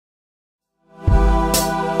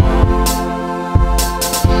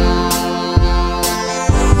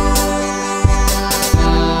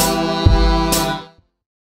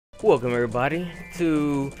Welcome everybody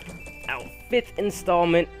to our 5th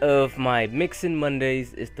installment of my Mixin'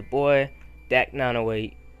 Mondays. It's the boy,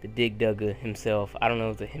 Dak908, the Dig Dugger himself. I don't know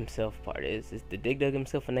what the himself part is. Is the Dig Dugger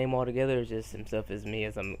himself a name altogether, or just himself as me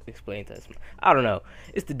as I'm explaining to us? I don't know.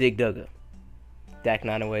 It's the Dig Dugger,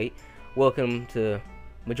 Dak908. Welcome to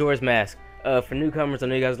Majora's Mask. For newcomers, I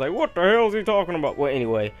know you guys are like, what the hell is he talking about? Well,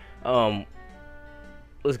 anyway,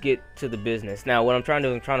 let's get to the business. Now, what I'm trying to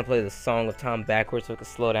do, I'm trying to play the Song of Time backwards so I can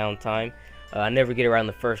slow down time. I never get around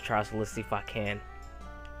the first try, so let's see if I can.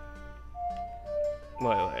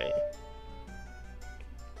 Wait.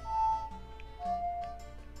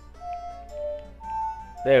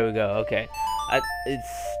 There we go, okay.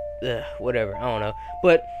 Whatever, I don't know.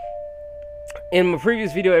 But, in my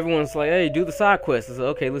previous video, everyone's like, hey, do the side quest. I said,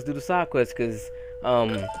 okay, let's do the side quest, because,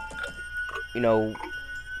 you know,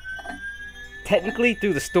 technically,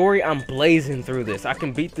 through the story, I'm blazing through this. I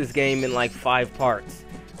can beat this game in like 5 parts,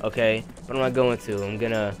 okay? But I'm not going to. I'm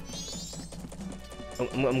gonna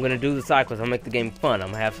do the side quest. I'll make the game fun.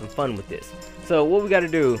 I'm gonna have some fun with this. So what we gotta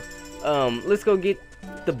do? Let's go get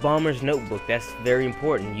the Bomber's Notebook. That's very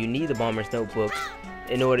important. You need the Bomber's Notebook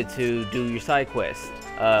in order to do your side quests.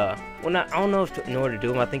 I don't know if in order to do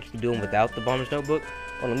them. I think you can do them without the Bomber's Notebook.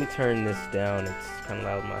 Well, let me turn this down. It's kind of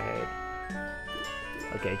loud in my head.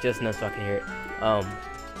 Okay, just enough so I can hear it.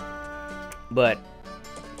 But,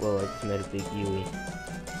 well, I just made a big UE.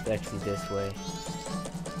 It's actually this way.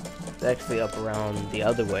 It's actually up around the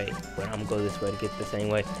other way, but I'm gonna go this way to get the same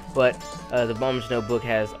way. But, the Bomber's Notebook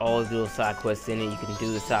has all of the little side quests in it. You can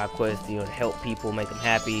do the side quests, you know, to help people, make them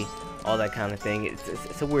happy, all that kind of thing.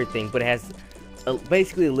 It's a weird thing, but it has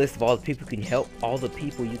basically a list of all the people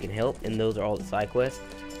you can help, and those are all the side quests.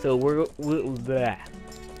 So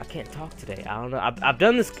I can't talk today. I don't know. I've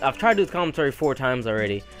done this. I've tried to do this commentary 4 times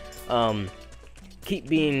already. Keep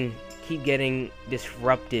getting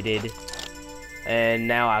disrupted, and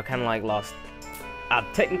now I kind of like lost. I've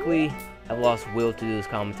lost will to do this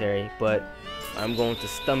commentary, but I'm going to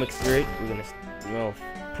stomach through it. We're gonna, you know,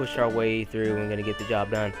 push our way through. We're gonna get the job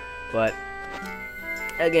done. But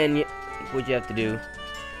again, what you have to do: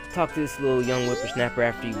 talk to this little young whippersnapper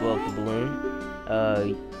after you blow up the balloon.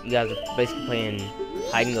 You guys are basically playing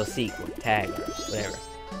hide and go seek or tag or whatever.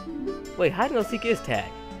 Wait, hide and go seek is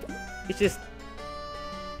tag. It's just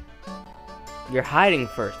you're hiding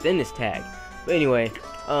first, then it's tag. But anyway,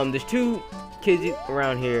 there's 2 kids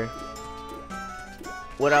around here.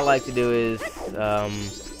 What I like to do is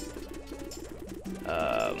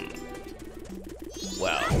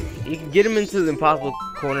well, you can get them into the impossible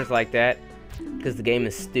corners like that because the game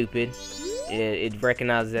is stupid. It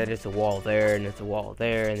recognizes that it's a wall there and it's a wall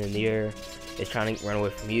there, and then the air is trying to run away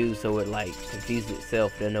from you, so it like confuses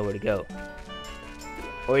itself, doesn't know where to go.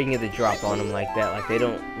 Or you can get the drop on them like that, like they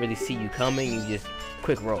don't really see you coming, you just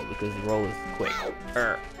quick roll because the roll is quick.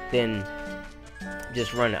 Then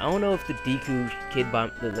just run it. I don't know if the Deku kid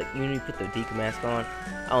bomb, like you when you put the Deku mask on,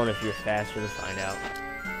 I don't know if you're faster. Let's find out.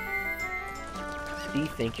 Do you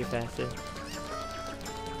think you're faster?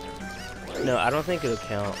 No, I don't think it'll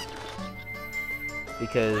count.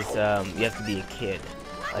 Because you have to be a kid,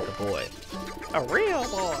 like a boy. A real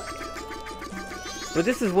boy! But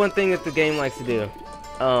this is one thing that the game likes to do.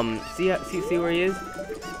 See where he is?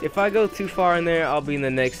 If I go too far in there, I'll be in the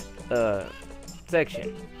next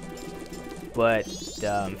section. But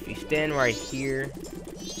if you stand right here,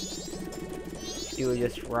 do it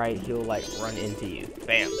just right, he'll like run into you.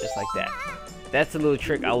 Bam, just like that. That's a little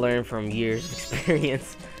trick I learned from years of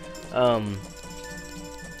experience.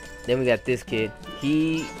 Then we got this kid.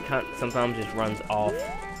 He sometimes just runs off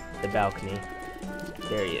the balcony.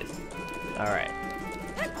 There he is. Alright.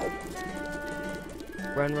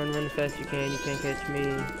 Run as fast as you can. You can't catch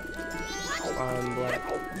me. I'm black.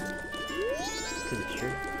 Cause it's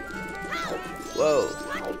true. Whoa.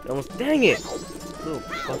 Almost. Dang it! Little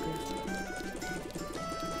fucker.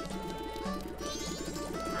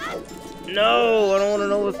 No! I don't want to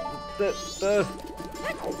know what's the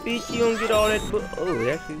bitch, you don't get all that. Oh,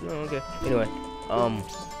 actually, oh, okay. Anyway,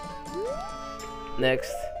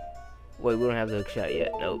 next. Wait, we don't have the hook shot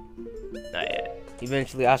yet. Nope, not yet.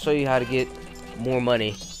 Eventually, I'll show you how to get more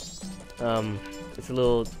money. It's a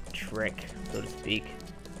little trick, so to speak,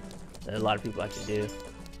 that a lot of people like to do.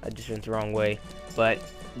 I just went the wrong way. But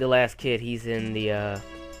the last kid, he's in the I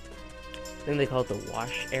think they call it the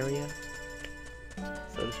wash area,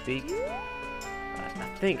 so to speak. I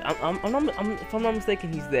think if I'm not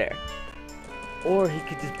mistaken, he's there, or he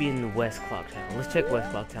could just be in the West Clock Town. Let's check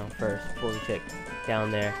West Clock Town first before we check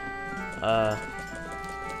down there.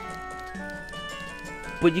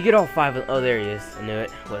 But you get all 5 of, oh, there he is. I knew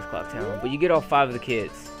it. West Clock Town. But you get all 5 of the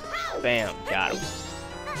kids. Bam, got him.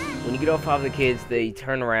 when you get all 5 of the kids, they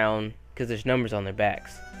turn around because there's numbers on their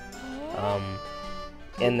backs.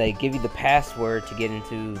 And they give you the password to get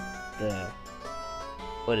into the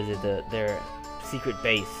their secret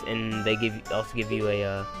base, and they also give you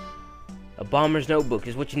a bomber's notebook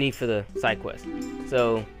is what you need for the side quest.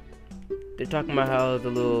 So they're talking about how the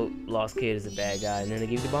little lost kid is a bad guy, and then they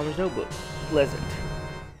give you the bomber's notebook. Pleasant,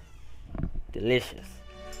 delicious.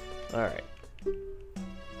 All right.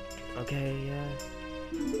 Okay, yeah.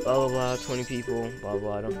 Blah blah blah. 20 people. Blah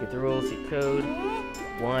blah. Don't forget the rules. Secret code.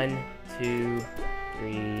 1, 2,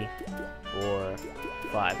 3, 4,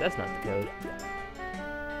 5. That's not the code.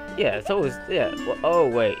 Yeah, it's always, yeah. Well, oh,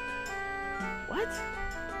 wait. What?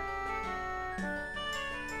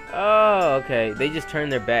 Oh, okay. They just turn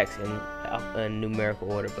their backs in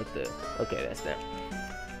numerical order, but okay, that's them.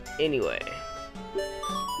 Anyway.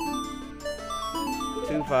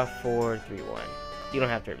 2, 5, 4, 3, 1. You don't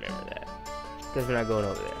have to remember that, because we're not going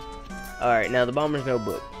over there. Alright, now the bomber's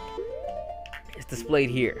notebook. It's displayed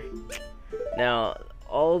here. Now,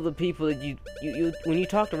 all the people that you when you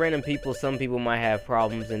talk to random people, some people might have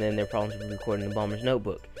problems, and then their problems will be recorded in the bomber's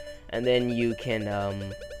notebook, and then you can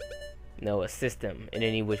assist them in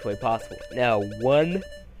any which way possible. Now, one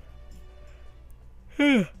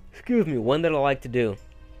that I like to do,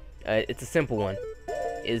 it's a simple one,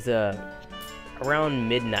 is around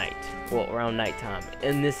midnight, well, around nighttime,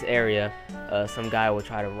 in this area, some guy will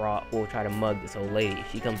try to mug this old lady.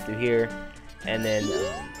 She comes through here, and then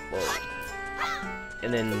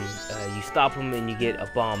you stop him and you get a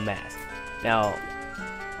bomb mask. Now,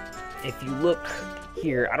 if you look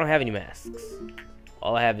here, I don't have any masks.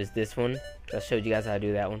 All I have is this one. I showed you guys how to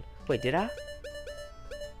do that one. Wait, did I?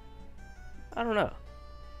 I don't know.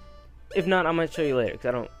 If not, I might show you later,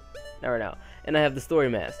 because not right now. And I have the story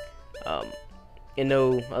mask. And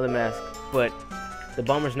no other mask, but the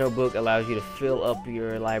bomber's notebook allows you to fill up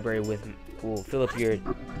your library with, fill up your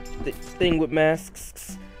thing with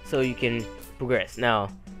masks, so you can progress. Now,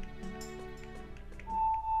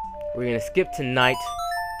 we're gonna skip to night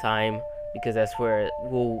time, because that's where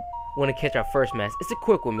we'll want to catch our first mask. It's a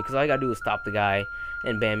quick one, because all you gotta do is stop the guy,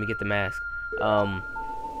 and bam, you get the mask. To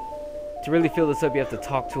really fill this up, you have to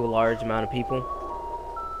talk to a large amount of people,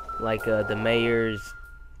 like the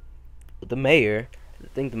mayor, I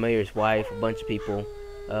think the mayor's wife, a bunch of people.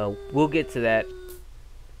 We'll get to that,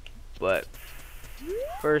 but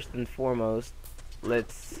first and foremost, I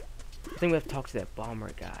think we have to talk to that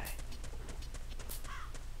bomber guy.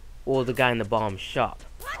 Or the guy in the bomb shop.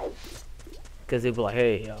 Because they'll be like,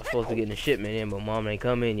 hey, I was supposed to be getting a shipment in, but mom ain't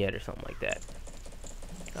come in yet, or something like that.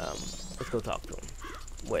 Let's go talk to him.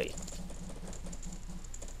 Wait.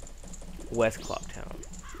 West Clocktown.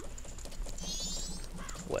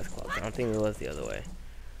 West Clocktown. I think it was the other way.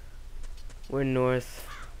 We're north.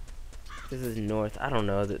 This is north. I don't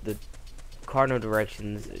know. The cardinal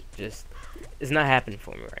directions just it's not happening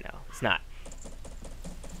for me right now. It's not.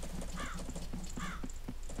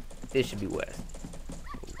 It should be west.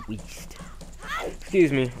 West.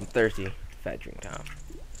 Excuse me. I'm thirsty. Fat drink time.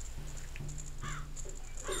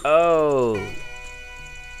 Oh.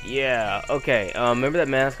 Yeah. Okay. Remember that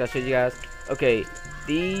mask I showed you guys? Okay.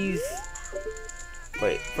 These.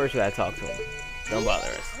 Wait. First we gotta talk to them. Don't bother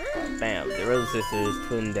us. Bam. The Rose Sisters,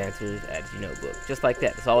 twin dancers, add to your notebook. Just like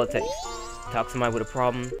that. That's all it takes. Talk to somebody with a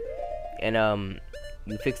problem, and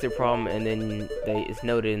you fix their problem, and then it's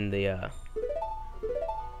noted in the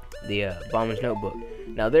bomber's notebook.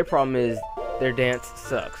 Now their problem is their dance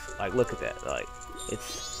sucks. Like, look at that. Like,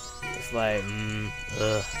 it's like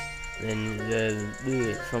then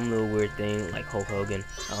some little weird thing like Hulk Hogan.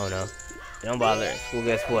 I don't know. Don't bother us. Well,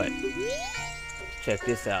 guess what? Check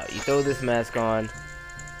this out. You throw this mask on,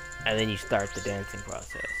 and then you start the dancing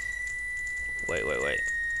process. Wait.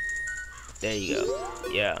 There you go.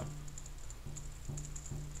 Yeah.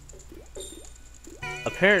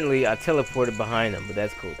 Apparently, I teleported behind them, but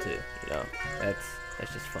that's cool too. You know, that's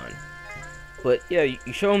just fun. But yeah,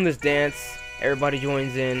 you show them this dance. Everybody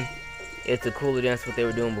joins in. It's a cooler dance what they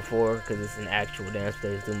were doing before, because it's an actual dance. What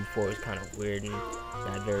they was doing before was kind of weird and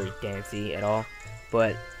not very dancey at all.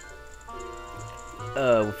 But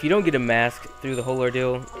if you don't get a mask through the whole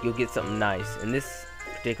ordeal, you'll get something nice. In this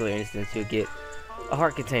particular instance, you'll get a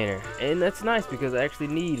heart container, and that's nice because I actually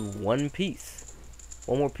need one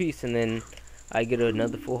more piece, and then I get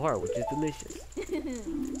another full heart, which is delicious.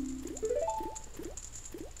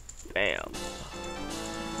 Bam.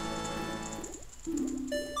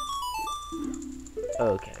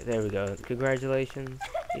 Okay, there we go. Congratulations.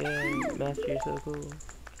 Yeah, master, you're so cool.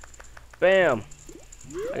 Bam.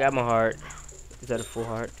 I got my heart. Is that a full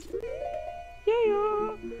heart?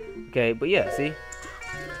 Yeah. Okay, but yeah, see?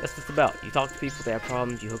 That's what it's about. You talk to people, they have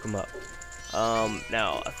problems, you hook them up.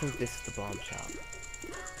 Now, I think this is the bomb shop.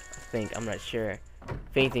 I'm not sure.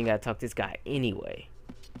 If anything, I talk to this guy anyway.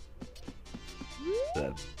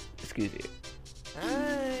 Excuse me.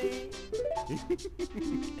 Hi.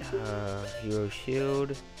 Hero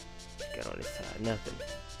shield. Got on this side, nothing.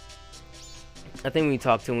 I think when you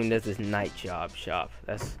talk to him, when there's this night job shop,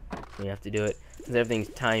 that's when you have to do it. Since everything's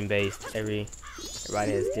time based,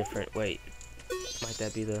 everybody has different. Wait, might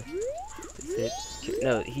that be the? Is it?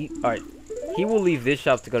 No, alright. He will leave this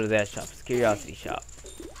shop to go to that shop. It's a curiosity shop.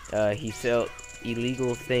 He sells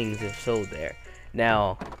illegal things are sold there.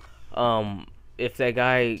 Now, if that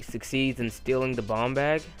guy succeeds in stealing the bomb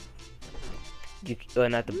bag,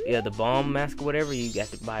 not the bomb mask or whatever, you got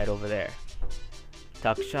to buy it over there.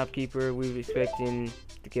 Talk to shopkeeper. We're expecting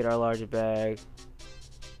to get our larger bag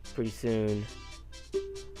pretty soon.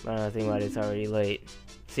 I don't think about it, it's already late.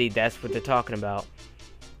 See, that's what they're talking about.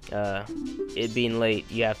 It being late,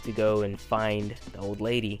 you have to go and find the old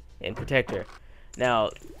lady and protect her. Now,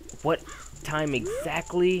 what time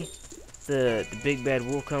exactly the big bad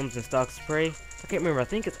wolf comes and stalks the prey? I can't remember. I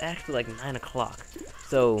think it's actually like 9 o'clock.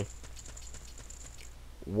 So,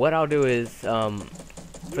 what I'll do is,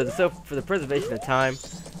 for the preservation of time,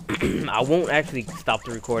 I won't actually stop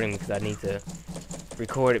the recording because I need to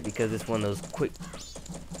record it because it's one of those quick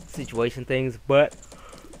situation things. But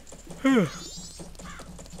to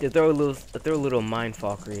throw a little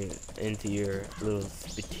mindfuckery into your little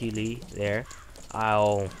spituli there,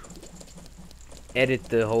 I'll edit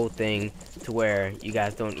the whole thing to where you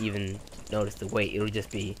guys don't even notice the wait. It'll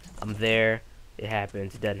just be, I'm there, it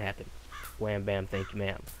happens, it doesn't happen. Wham bam, thank you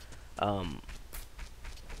ma'am.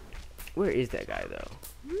 Where is that guy though?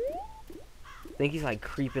 I think he's like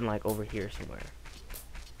creeping like over here somewhere.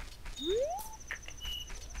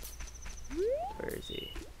 Where is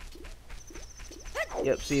he?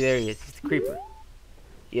 Yep, see there he is. He's the creeper.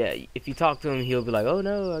 Yeah, if you talk to him, he'll be like, "Oh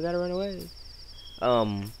no, I gotta run away."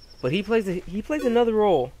 But he plays another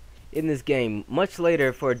role in this game much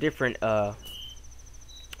later for a different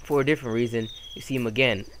reason. You see him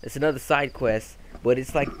again. It's another side quest, but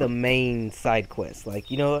it's like the main side quest. Like,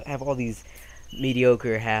 you know, have all these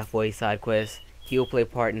mediocre halfway side quests. He'll play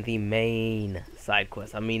part in the main side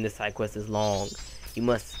quest. I mean, the side quest is long. You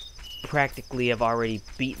must practically have already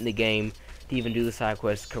beaten the game to even do the side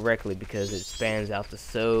quest correctly because it spans out to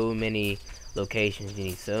so many locations. You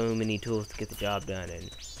need so many tools to get the job done, and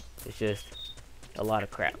it's just a lot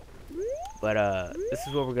of crap. But this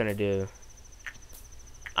is what we're gonna do.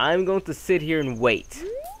 I'm going to sit here and wait.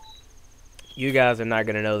 You guys are not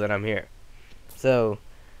gonna know that I'm here. So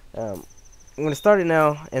I'm gonna start it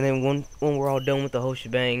now, and then when we're all done with the whole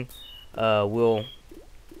shebang, we'll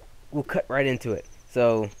cut right into it.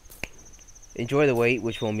 So enjoy the wait,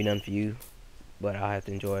 which won't be none for you, but I'll have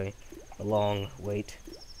to enjoy a long wait.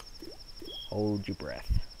 Hold your breath.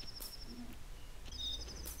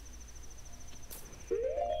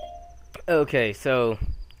 Okay, so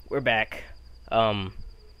we're back.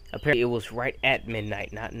 Apparently it was right at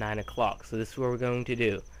midnight, not 9 o'clock. So this is what we're going to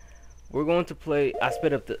do. We're going to play. I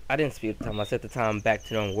didn't speed up the time. I set the time back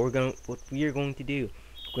to normal. What we are going to do?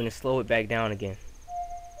 We're going to slow it back down again.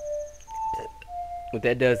 What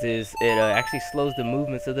that does is it actually slows the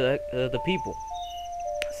movements of the people.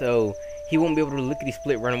 So he won't be able to lickety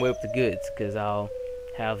split run away with the goods because I'll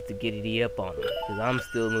have to giddity up on him because I'm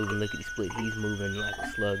still moving lickety split. He's moving like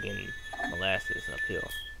a slug in molasses uphill.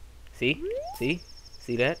 See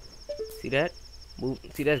that? See that?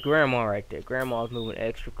 See, that's Grandma right there. Grandma's moving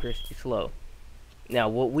extra crispy slow. Now,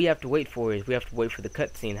 what we have to wait for is we have to wait for the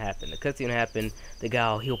cutscene to happen. The cutscene to happen, the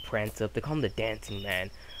guy, he'll prance up. They call him the Dancing Man.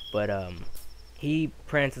 But, he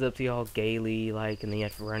prances up to y'all gaily, like, and then you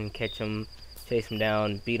have to run and catch him, chase him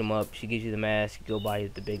down, beat him up. She gives you the mask, you go buy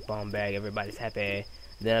the big bomb bag, everybody's happy.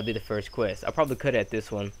 Then that'll be the first quest. I'll probably cut at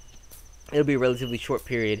this one. It'll be a relatively short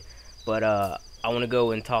period, but, I want to go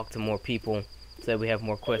and talk to more people so that we have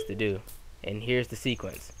more quests to do. And here's the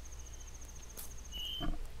sequence.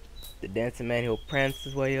 The Dancing Man, he'll prance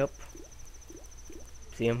his way up.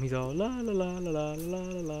 See him? He's all la la la la la la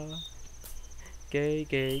la la. Gay,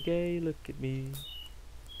 gay, gay, look at me.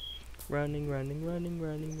 Running, running, running,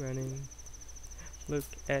 running, running. Look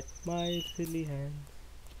at my fiddly hands.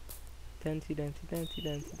 Dancey, dancey, dancey,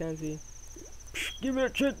 dancey, dancey. Psh, give me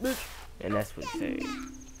that shit, bitch. And that's what you say.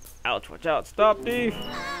 Ouch, watch out, stop thief.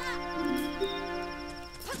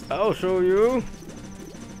 I'll show you.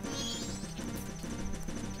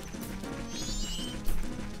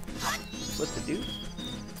 What to do?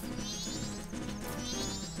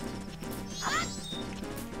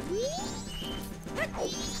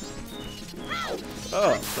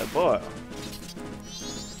 Oh, that boy.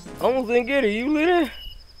 Almost didn't get it. You lit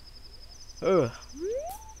it?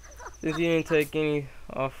 Since you didn't take any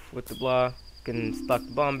off with the blah, can stock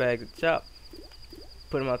the bomb bag at the shop.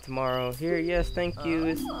 Put them out tomorrow. Here, yes, thank you.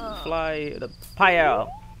 It's the pie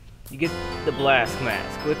owl. You get the blast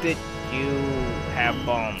mask. With it, you have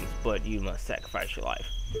bombs, but you must sacrifice your life.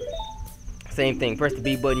 Same thing. Press the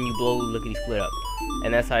B button, you blow lickety split up,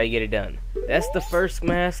 and that's how you get it done. That's the first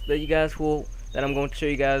mask that I'm going to show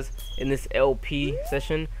you guys in this LP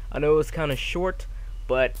session. I know it's kind of short,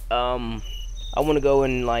 but I want to go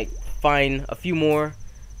and like find a few more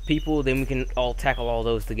people, then we can all tackle all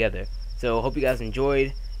those together. So hope you guys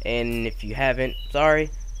enjoyed, and if you haven't, sorry,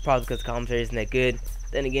 probably because the commentary isn't that good.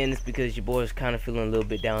 Then again, it's because your boy's kind of feeling a little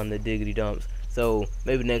bit down in the diggity dumps. So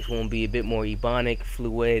maybe the next one will be a bit more ebonic,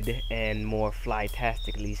 fluid, and more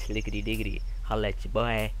fly-tastically slickety diggity. Holla at your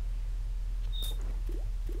boy.